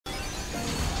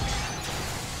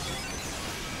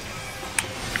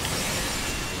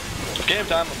Game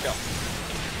time, let's go.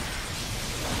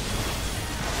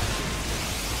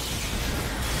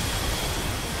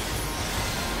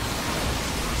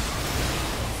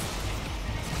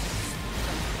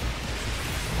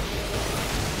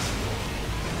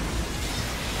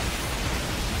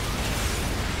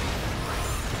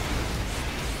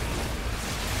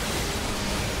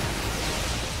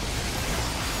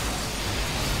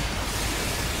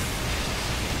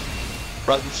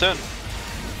 Present soon.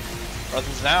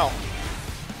 Presence now.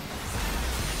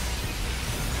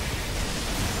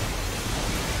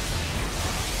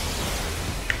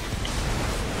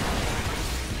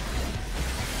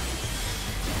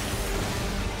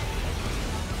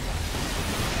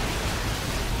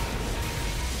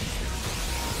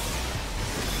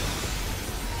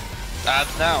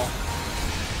 Ads now.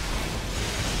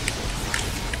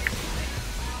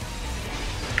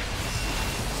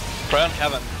 Pray on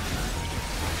Kevin.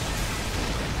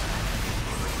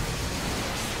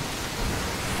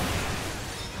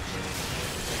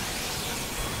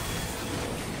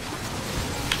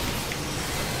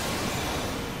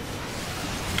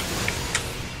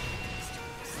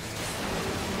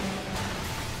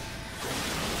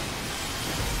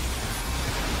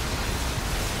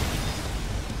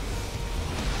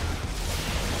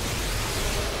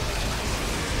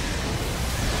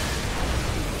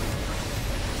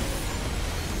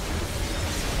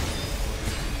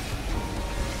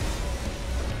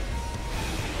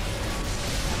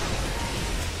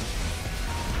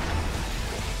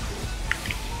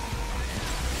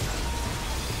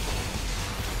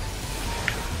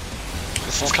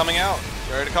 Missiles coming out.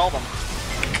 Get ready to call them.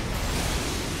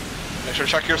 Make sure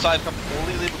to check your side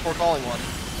completely before calling one.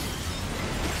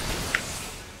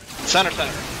 Center.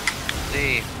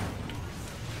 D.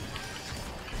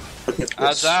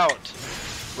 Adds out.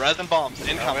 Resin bombs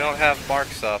incoming. We don't have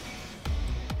marks up.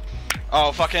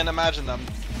 Oh, fucking imagine them.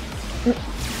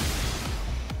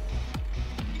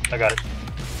 I got it.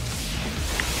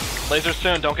 Laser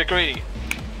soon, don't get greedy.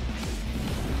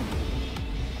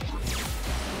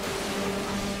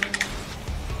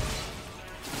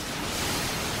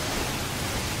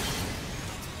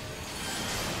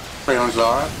 Pray on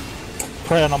Zara.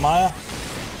 Pray on Amaya.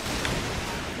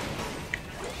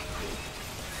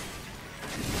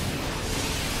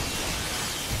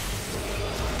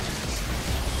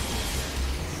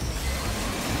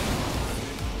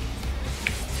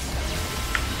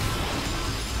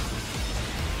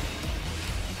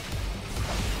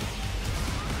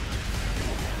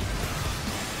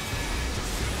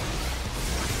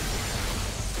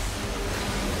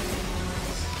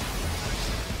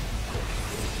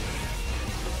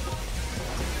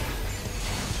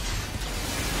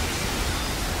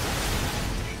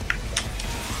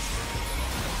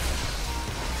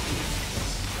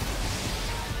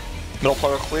 Middle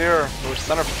player clear. Move to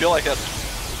center if you feel like it.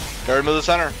 Go ahead, move to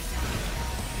center.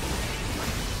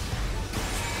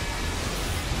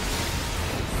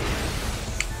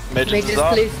 Mages is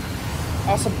up. Please.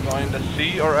 Awesome. Going to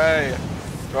C or A.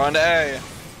 Going to A.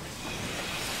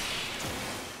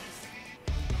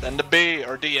 Then to B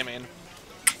or D, I mean.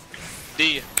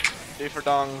 D. D for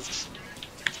dongs.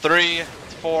 3,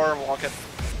 4, walk it.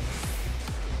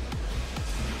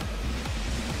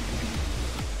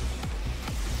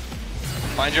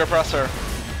 Find your oppressor.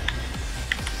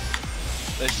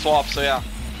 They swap, so yeah.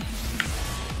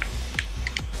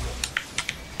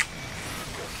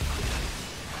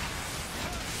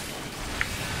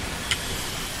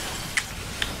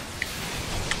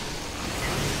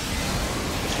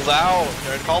 This is out. You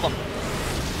ready to call them?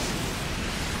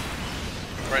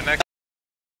 Right next.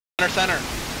 Center.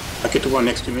 I get the one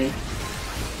next to me.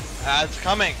 Ads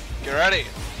coming. Get ready.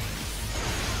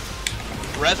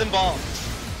 Resin bombs.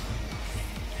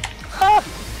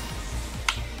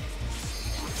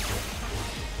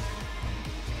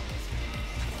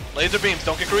 Laser beams,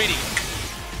 don't get greedy.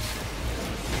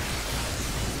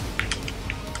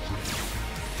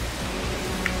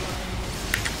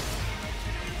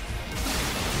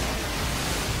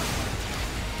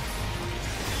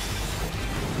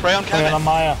 Pray on Kevin. Pray on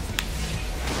Amaya.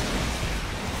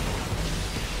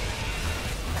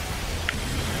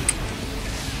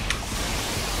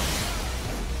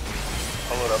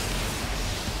 Follow it up.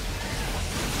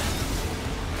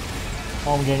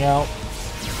 Home gang out.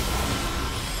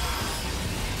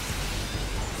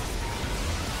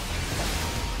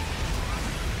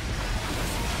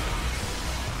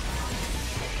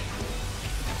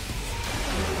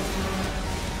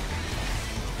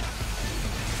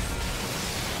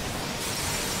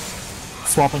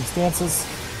 Swapping stances.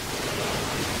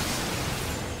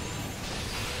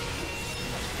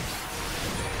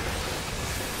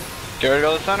 Get ready to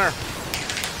go to the center.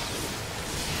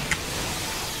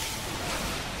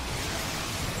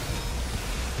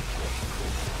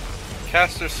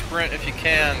 Caster sprint if you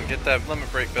can. Get that limit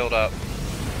break build up.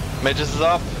 Mages is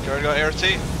up. Go to go ARC.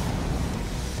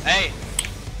 Hey!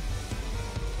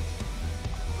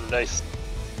 Nice.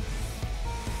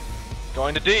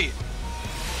 Going to D.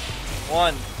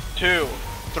 1, 2,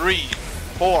 3,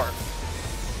 4.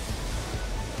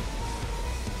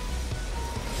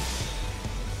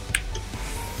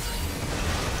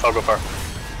 I'll go far.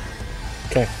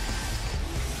 Okay.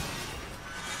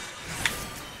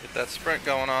 Get that sprint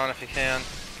going on if you can.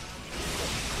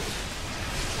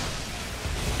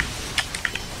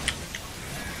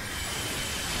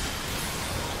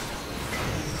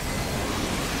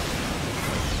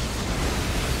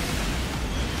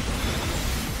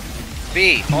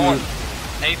 B. On.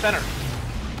 A center.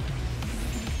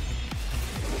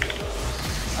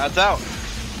 That's out.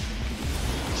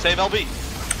 Save LB.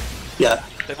 Yeah.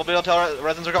 Save LB until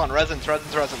resins are gone. Resins.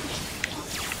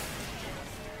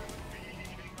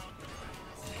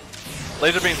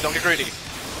 Laser beams, don't get greedy.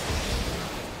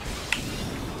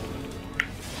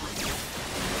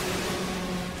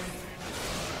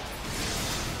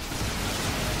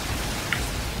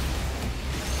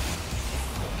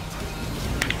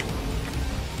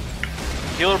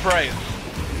 Heal or pray?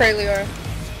 Pray, Leora.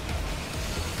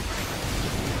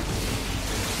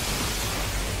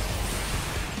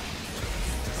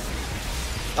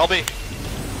 LB.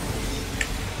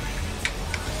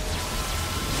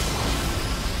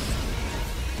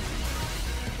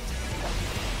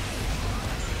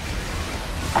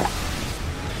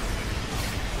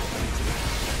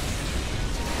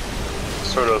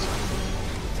 Sort of.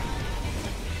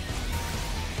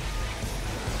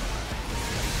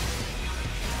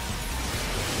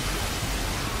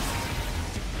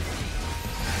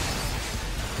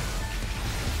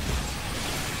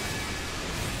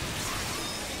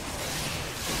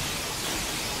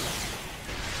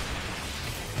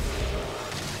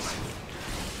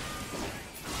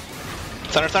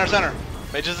 Center.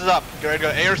 Mages is up. Get ready to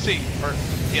go ARC. Or,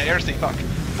 yeah, ARC, fuck.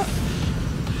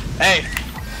 A.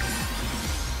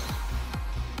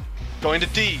 Going to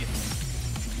D.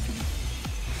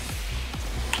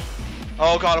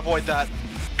 Oh god, avoid that.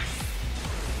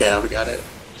 Yeah, we got it.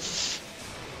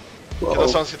 Get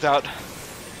those songs get out.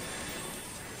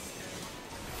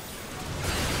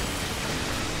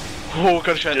 Oh,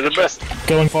 good shit. You're the best.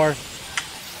 Going far.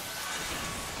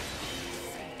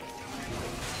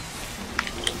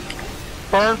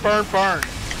 Burn.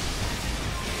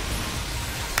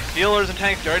 Healers and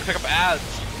tanks, get ready to pick up ads.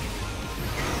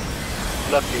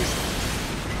 Lefties.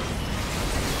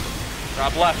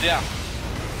 Drop left, yeah.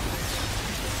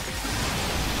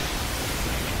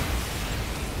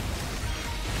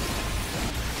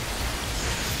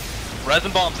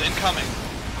 Resin bombs incoming.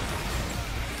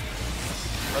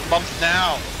 Resin bombs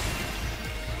now.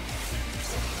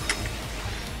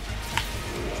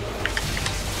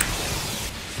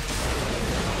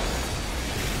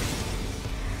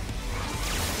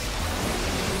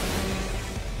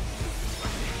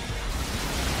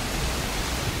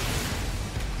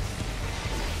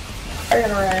 I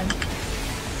gotta run.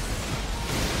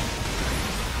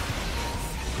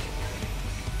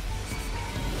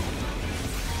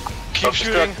 Keep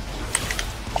shooting.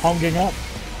 Honging up.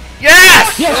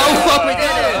 Yes! Oh my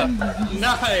god!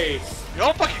 Nice!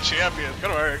 You're fucking champions.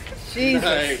 Good work. Jesus.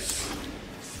 Nice.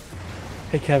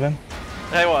 Hey Kevin,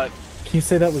 Hey, what? can you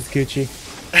say that was Gucci?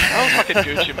 That was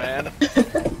fucking Gucci, man.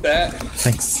 That,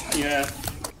 Thanks. yeah.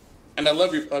 And I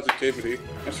love your positivity.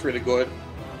 That's really good.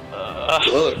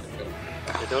 Good.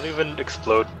 They don't even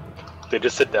explode. They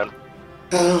just sit down.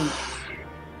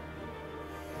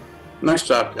 Nice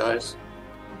job, guys.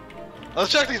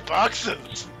 Let's check these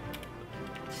boxes.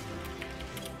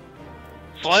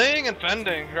 Flaying and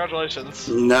fending. Congratulations.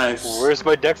 Nice. Where's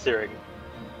my deck steering?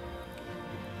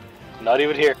 Not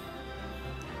even here.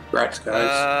 Congrats,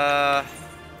 guys.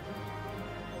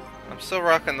 I'm still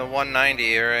rocking the 190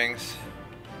 earrings.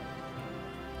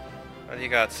 What do you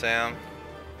got, Sam?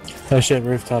 Oh shit,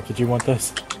 rooftop, did you want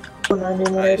this?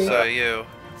 190 I already. saw you.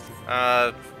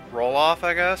 Roll off,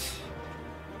 I guess?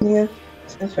 Yeah,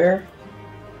 that's fair.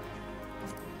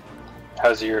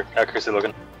 How's your accuracy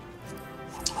looking?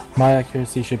 My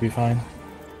accuracy should be fine.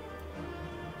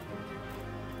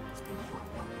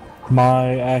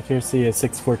 My accuracy is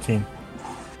 614.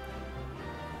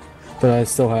 But I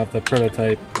still have the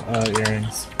prototype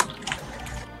earrings.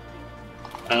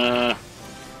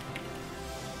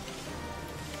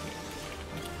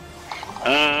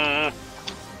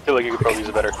 Feel like you could probably use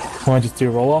it better. Want to just do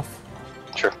a roll off?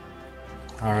 Sure.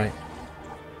 Alright.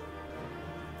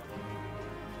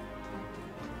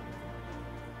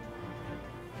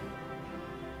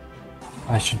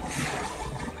 I should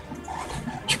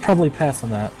should probably pass on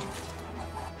that.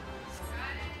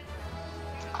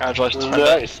 Congratulations.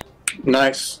 Nice.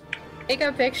 Nice. Take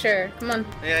a picture. Come on.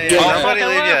 Yeah, Yeah, nobody I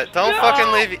leave left. yet. Don't No.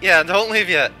 fucking leave. Yeah, don't leave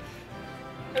yet.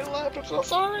 I left, I'm so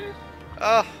sorry.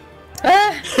 Oh,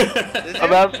 Ah! did you?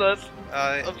 I'm upset.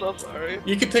 Uh, I'm so sorry.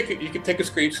 You can take a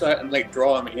screenshot and like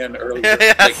draw him in earlier.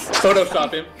 Yes. Like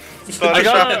Photoshop him. Photoshop I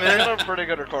got, him in. I got a pretty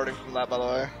good recording from that, by the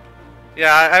way.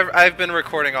 Yeah, I've been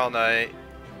recording all night.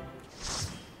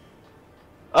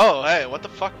 Oh, hey, what the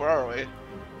fuck? Where are we?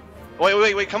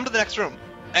 Wait, come to the next room.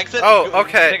 Exit. Oh, go-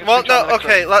 okay. take a Well, screenshot no, of the next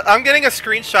okay. room. I'm getting a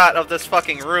screenshot of this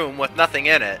fucking room with nothing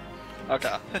in it.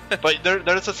 Okay. But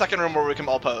there's a second room where we can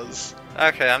all pose.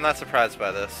 Okay, I'm not surprised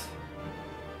by this.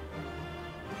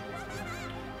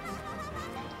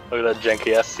 Look at that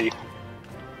janky SC.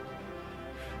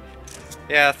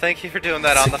 Yeah, thank you for doing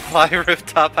that on the fly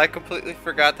rooftop. I completely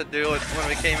forgot to do it when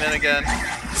we came in again.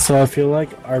 So I feel like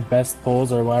our best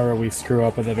pulls are whenever we screw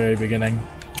up at the very beginning.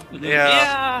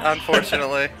 Yeah,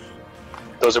 unfortunately.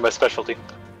 Those are my specialty.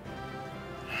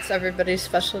 It's everybody's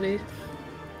specialty.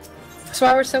 That's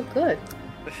why we're so good.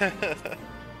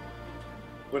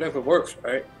 Whatever works,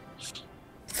 right?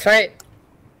 That's right.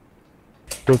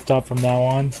 Rooftop from now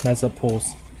on, mess up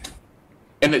pulls.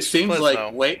 And it seems Please like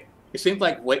no. It seems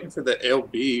like waiting for the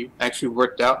LB actually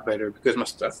worked out better because my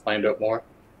stuff lined up more.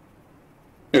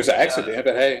 It was an accident,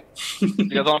 but hey. You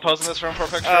guys want to pose in this room for a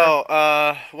picture?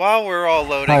 Oh, while we're all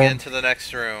loading Hi. into the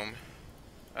next room,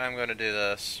 I'm gonna do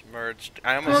this. Merged.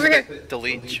 I almost Over here. hit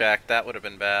delete check. That would have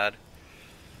been bad.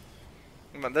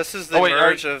 But this is the Oh, wait,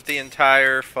 merge of the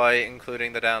entire fight,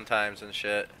 including the downtimes and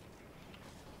shit.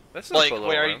 This is a Like, cool wait,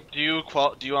 little are room. you,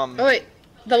 Oh wait,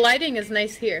 the lighting is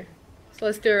nice here. So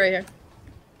let's do it right here.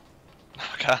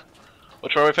 Okay.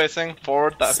 Which way are we facing?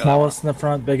 Forward? Okay, that one. Smallest in the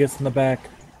front, biggest in the back.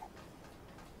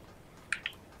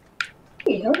 What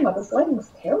are you talking about? This lighting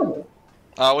is terrible.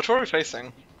 Which way are we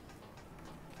facing?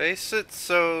 Face it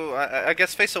so I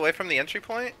guess face away from the entry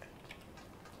point.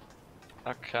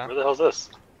 Okay. Where the hell's this?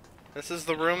 This is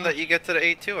the room that you get to the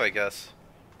A2, I guess.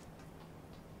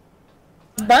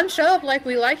 Bunch up like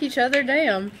we like each other,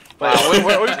 damn. Wait,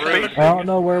 where are we facing? I don't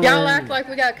know where Y'all we're. act like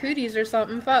we got cooties or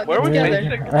something. Fuck, Where get are we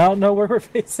together. facing? I don't know where we're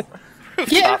facing. Get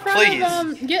in Stop, front please.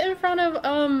 of get in front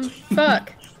of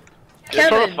fuck. It's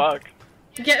sort of Kevin. fuck.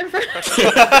 Get in front.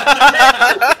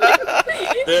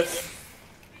 This.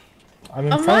 I'm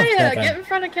in front of Amaya, Kevin. get in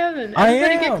front of Kevin. I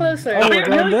Everybody am. get closer. Oh, we're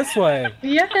going this way.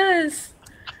 Yes.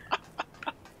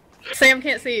 Sam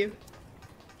can't see you.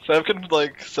 Sam can,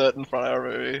 like, sit in front of her,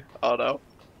 maybe. Oh, no.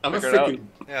 I'm a Figure it out. freaking.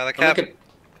 Yeah, the cap.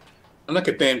 I'm like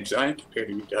a damn giant compared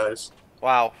to you guys.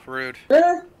 Wow, rude.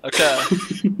 Okay.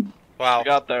 Wow. I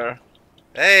got there.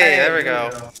 Hey, there we go.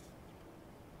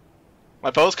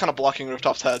 My bow's kind of blocking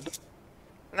Rooftop's head.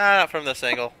 Nah, not from this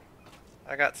angle.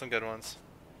 I got some good ones.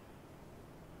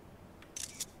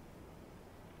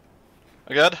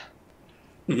 We good?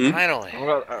 Mm-hmm. Finally.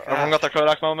 Everyone got their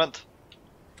Kodak moment?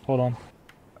 Hold on.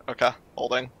 Okay,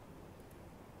 holding.